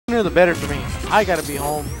sooner the better for me. I gotta be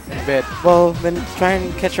home in bed. Well, then try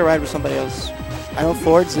and catch a ride with somebody else. I know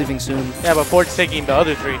Ford's leaving soon. Yeah, but Ford's taking the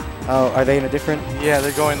other 3. Oh, are they in a different? Yeah,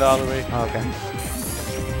 they're going the other way. Oh, okay.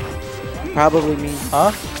 Probably me.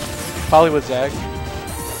 Huh? Probably with Zach.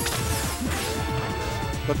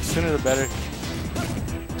 But the sooner the better.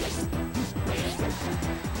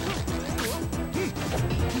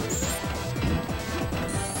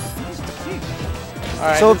 All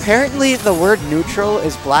right, So apparently the word neutral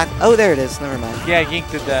is black. Oh, there it is. Never mind. yeah, Yink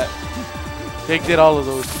did that. Yink did all of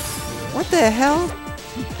those. What the hell?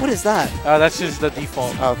 What is that? That's just the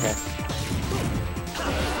default. Oh, okay.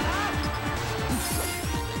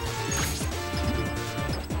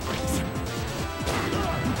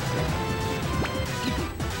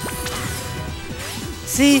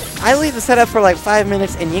 See, I leave the setup for like 5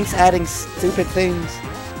 minutes and Yink's adding stupid things.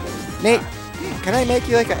 Nate, can I make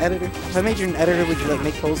you like an editor? If I made you an editor, would you like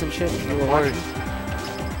make polls and shit if you were watching?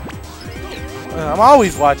 I'm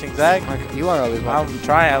always watching, Zach. Okay, you are always watching. I'm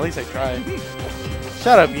trying. At least I try.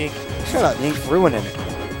 Shut up, Yink. Shut up, Yink. Ruining it.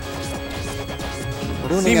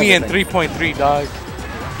 Ruining See me in everything. 3.3, dog.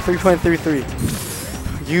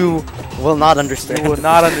 3.33. You will not understand. You will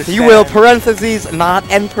not understand. You will parentheses not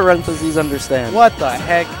end parentheses understand. What the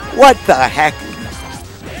heck? What the heck?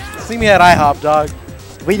 See me at IHOP, dog.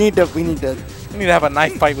 We need to We need to have a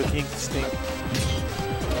knife fight with Yink Stink.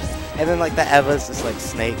 And then like the Eva's just like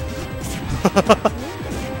Snake.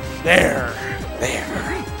 There.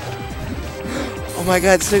 Oh my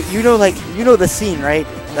god, so you know the scene, right?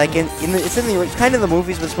 Like it's kind of the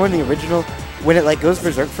movies, but it's more in the original when it like goes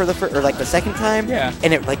berserk for the first or like the second time. Yeah.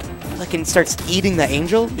 And it like fucking starts eating the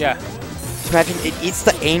angel. Yeah. Imagine it eats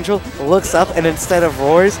the angel, looks up, and instead of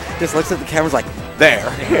roars, just looks at the cameras like, there.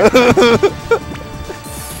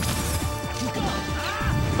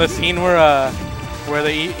 The scene where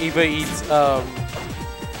the Eva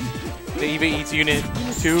eats Unit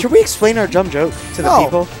 2. Should we explain our dumb joke to the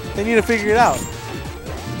people? They need to figure it out.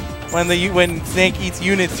 When Snake eats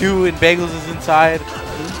Unit 2 and Bagels is inside,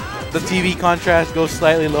 the TV contrast goes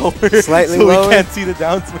slightly lower. Slightly so lower? we can't see the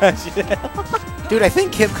down smash yet. Dude, I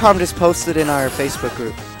think Kipcom just posted in our Facebook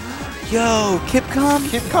group. Yo, Kipcom?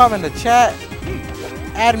 Kipcom in the chat.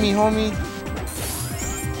 Add me, homie.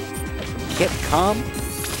 Kipcom?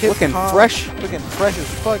 Looking fresh. Looking fresh as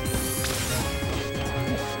fuck.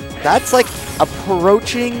 That's like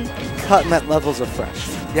approaching Cutmet levels of fresh.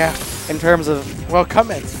 Yeah. In terms of... Well,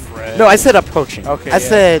 Cutmet's fresh. No, I said approaching. Okay, I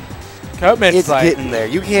said Cutmet's it's like... getting there.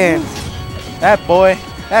 You can't... That boy.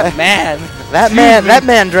 That man. That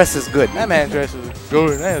man dresses good. That man dresses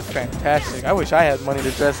good. That is fantastic. I wish I had money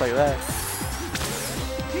to dress like that.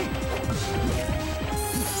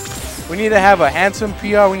 We need to have a handsome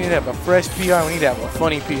PR. We need to have a fresh PR. We need to have a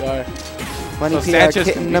funny PR. Funny So PR Sanchez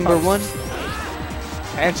kitten can number be- 1.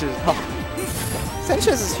 Sanchez.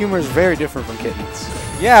 Sanchez's humor is very different from Kitten's.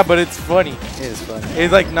 Yeah, but it's funny. It is funny.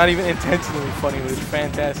 It's like not even intentionally funny, but it's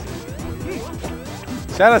fantastic.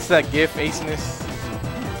 Shout out to that GIF, Aceness.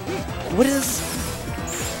 What is...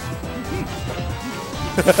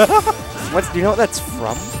 Do you know what that's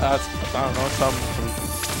from? I don't know,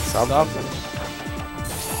 something.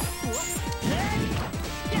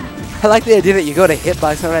 I like the idea that you go to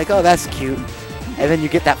Hitbox and I'm like, oh, that's cute. And then you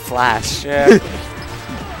get that flash. Yeah.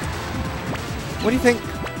 What do you think?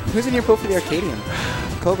 Who's in your pool for the Arcadian?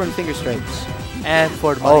 Cobra and Finger Stripes. And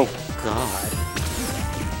for the money. Oh, God.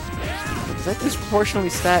 Is that disproportionately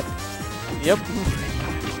stacked? Yep.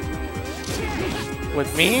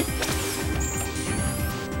 With me?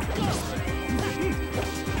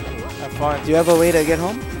 Have fun. Do you have a way to get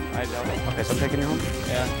home? I don't. Okay, so I'm taking you home.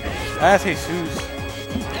 Yeah. That's Jesus.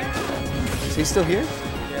 Is he still here?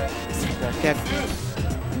 Yeah.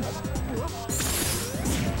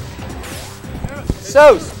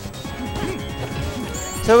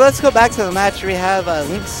 So let's go back to the match. We have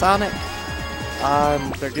Link Sonic.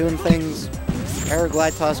 They're doing things.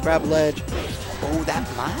 Paraglide toss, grab ledge. Oh, that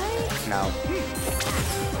might? No.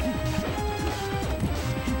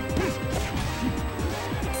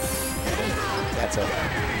 That's it.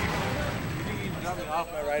 Off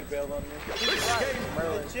my ride bailed on me.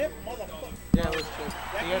 Chip? Yeah, let's chip.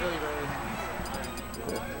 You gotta leave early.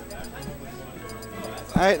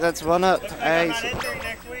 Alright, that's one up.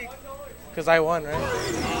 Because I won, right?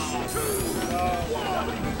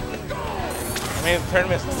 I mean, the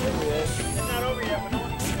tournament's not over yet.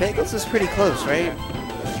 Bagels is pretty close, right?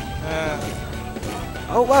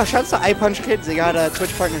 Oh, wow. Shouts to iPunch Kids. They got a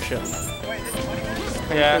Twitch partnership.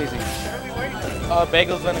 Yeah. Crazy.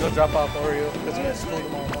 Bagel's gonna go drop off Oreo because we have school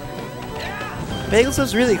tomorrow morning. Bagels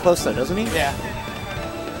is really close, though, doesn't he? Yeah.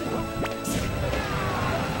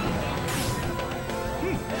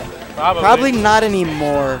 Probably not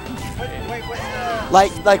anymore.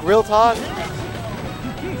 Like real talk.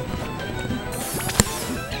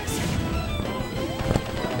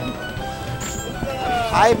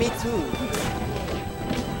 Me too.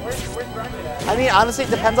 I mean, honestly, it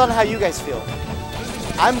depends on how you guys feel.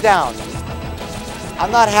 I'm down.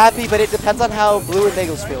 I'm not happy, but it depends on how Blue and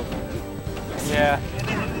Bagels feel. Yeah.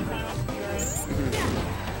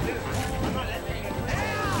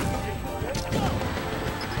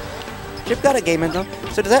 Chip got a game in though.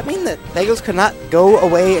 So does that mean that Bagels could not go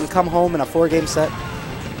away and come home in a 4-game set?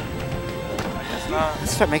 It's not.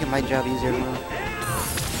 Let's start making my job easier tomorrow.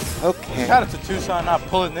 Okay. Shout out to Tucson not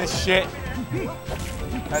pulling this shit.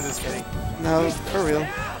 I'm just kidding. No, for real.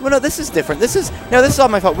 Well, no, this is different. This is all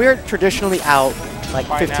my fault. We're traditionally out like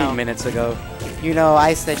 15 minutes ago. You know,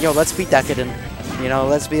 I said, yo, let's be decadent. You know,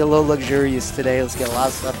 let's be a little luxurious today. Let's get a lot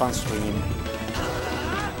of stuff on stream.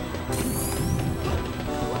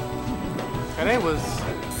 Today was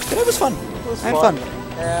fun. It was I had fun.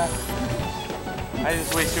 Yeah. I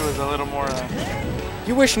just wish it was a little more.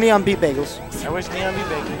 You wish Neon beat Bagels. I wish Neon beat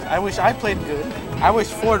Bagels. I wish I played good. I wish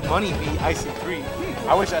Ford Money beat Ic3.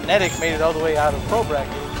 I wish N810 made it all the way out of pro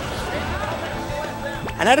bracket.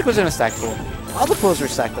 N810 was in a stack pool. All the pools were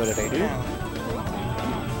stacked though today, dude. Yeah.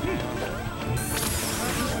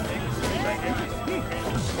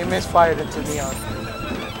 He misfired into Neon.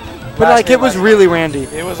 But like it was really randy.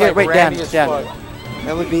 It was like randy Dan, as Dan. fuck.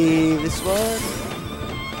 That would be this one?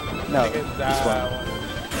 No, this one.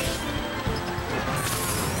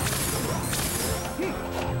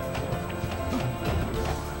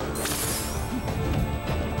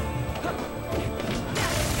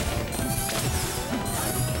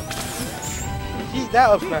 That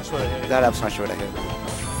up smash would have hit. That up smash would have hit.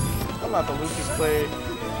 I'm not the Lucas player.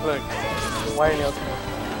 Look, the wire nails.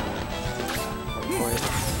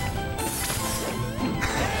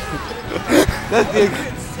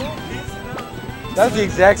 That's the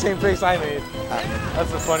exact same face I made. That's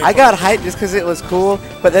the funny I got hyped just because it was cool,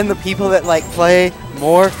 but then the people that like play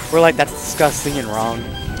more were like, that's disgusting and wrong.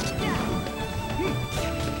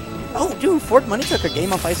 Oh, dude, Ford Money took a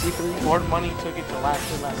game off Ic3. Ford Money took it to last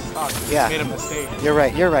stock. Yeah. Made a mistake. You're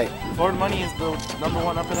right, you're right. Ford Money is the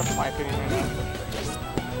 #1 up and up in my opinion right now.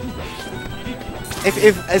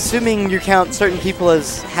 If assuming you count certain people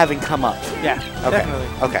as having come up. Yeah, okay. definitely.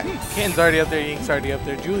 Okay. Kitten's already up there, Yink's already up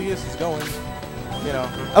there, Julius is going, you know.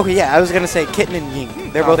 Okay, yeah, I was gonna say Kitten and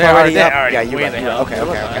Yink. They're both already up. Yeah, you're right. Okay,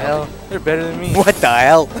 what the hell? They're better than me. What the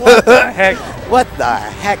hell? What the heck? What the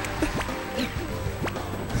heck?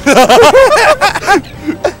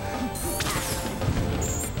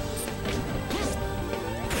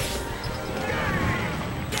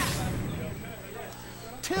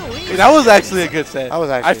 That was actually a good set.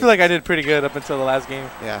 I feel like I did pretty good up until the last game.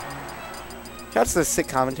 Yeah. Shouts to the sick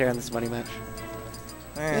commentary on this money match.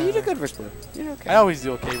 Yeah, you did good versus Blue. You did okay. I always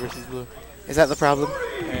do okay versus Blue. Is that the problem?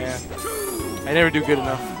 Yeah. I never do good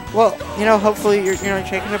enough. Well, you know, hopefully you're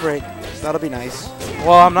taking a break. That'll be nice.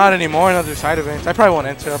 Well, I'm not anymore in other side events. I probably won't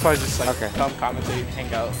enter. I'll probably just like come commentate,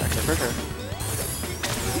 hang out. Okay, for sure.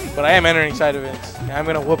 But I am entering side events. I'm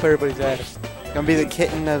gonna whoop everybody's ass. Gonna be the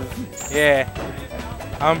Kitten of. Yeah.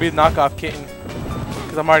 I'm gonna be the knockoff Kitten.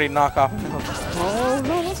 Because I'm already knockoff. Oh,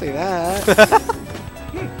 no, don't say that.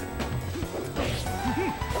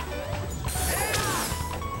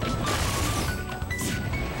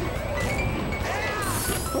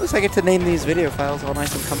 At least I get to name these video files all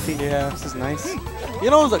nice and comfy. Yeah. This is nice. You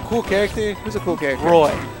know who's a cool character? Who's a cool character?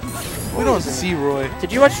 Roy. We don't see Roy.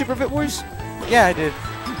 Did you watch Super Fit Wars? Yeah, I did.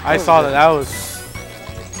 I saw that. That was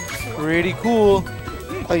pretty cool.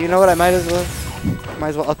 Oh, you know what? I might as well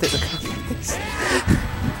update the comments.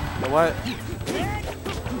 The what?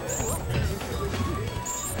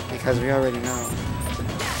 Because we already know.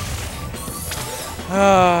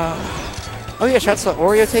 Oh yeah, shouts to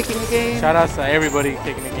Oreo taking the game. Shout outs to everybody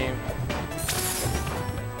taking the game.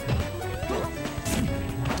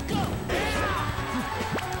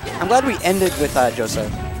 I'm glad we ended with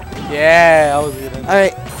Joseph. Yeah, that was good. All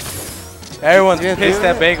right. Everyone's pissed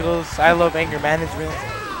at Bagels. I love anger management.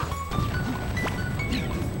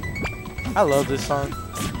 I love this song.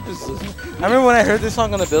 I remember when I heard this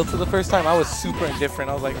song on the build for the first time, I was super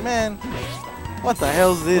indifferent. I was like, man, what the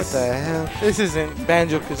hell is this? What the hell? This isn't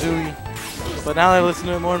Banjo-Kazooie. But now I listen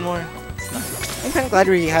to it more and more. I'm kind of glad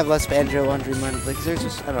we have less banjo on Dream Run. Like, there's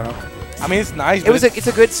just, I don't know. I mean, it's nice. It's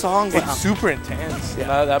a good song. But it's super intense.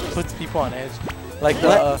 Yeah. That puts people on edge. Like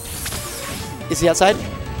the. Is he outside?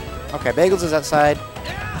 Okay, Bagels is outside.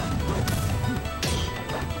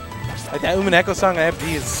 Like that Umineko song on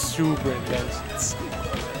FD is super intense. It's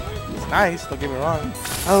nice. Don't get me wrong.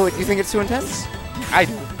 Oh, you think it's too intense? I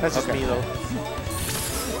do. That's just me, though.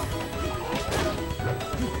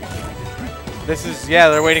 This is, yeah,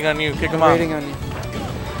 they're waiting on you. Kick them out. Waiting on you.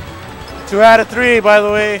 2 out of 3, by the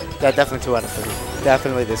way. Yeah, definitely 2 out of 3.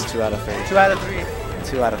 Definitely this 2 out of 3. 2 out of 3.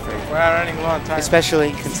 2 out of 3. We're running low on time.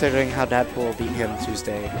 Especially considering how Deadpool beat him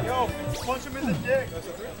Tuesday. Yo, punch him in the dick.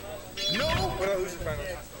 No.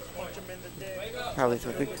 Punch him in the dick. Probably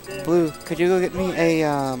 3. Blue, could you go get me a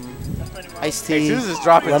iced tea? Hey, Zeus is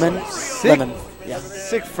dropping lemon. sick, Lemon. Yeah.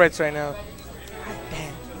 sick frets right now.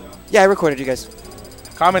 Yeah, I recorded you guys.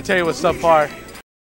 Commentary was subpar.